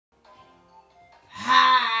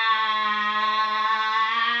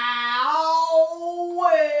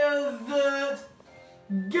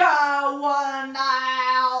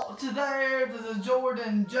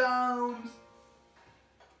Indiana Jones.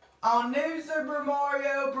 On New Super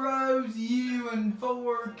Mario Bros. U in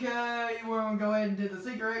 4K, we're going to go ahead and do the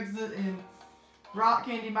secret exit in Rock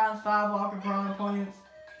Candy Mines 5 Walking Piranha Plants.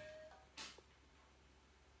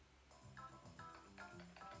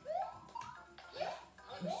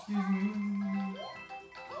 Excuse me.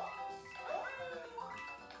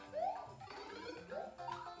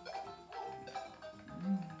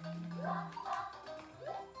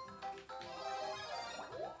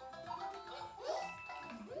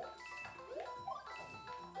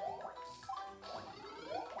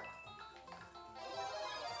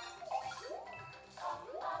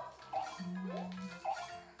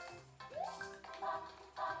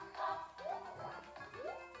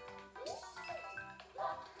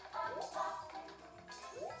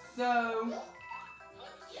 So,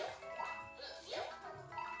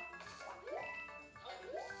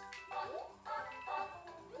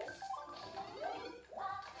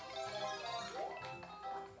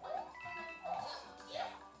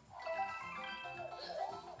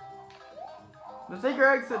 the secret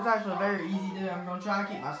exit is actually very easy to do. I'm going to try to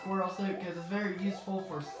keep my squirrel suit because it's very useful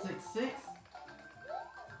for 6-6.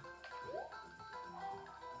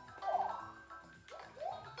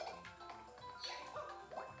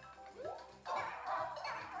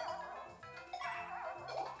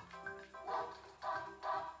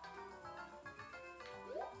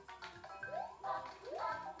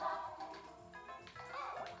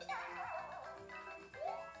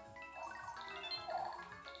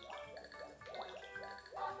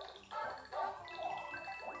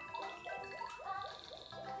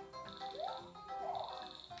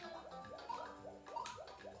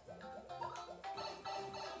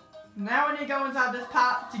 Now we need to go inside this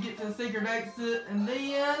pipe to get to the secret exit, and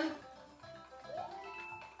then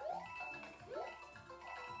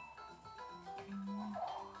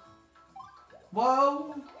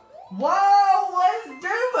whoa, let's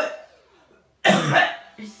do it.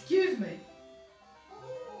 Excuse me.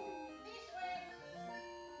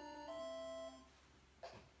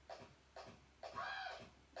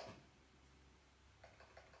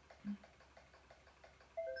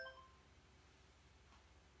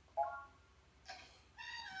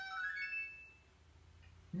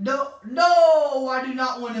 No, I do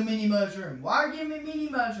not want a mini mushroom. Why are you giving me mini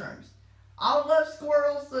mushrooms? I love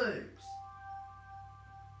squirrel soups.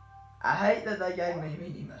 I hate that they gave me a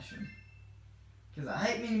mini mushroom. Because I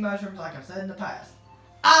hate mini mushrooms like I've said in the past.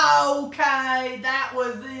 Okay, that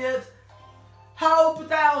was it. Hope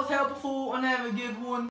that was helpful and have a good one.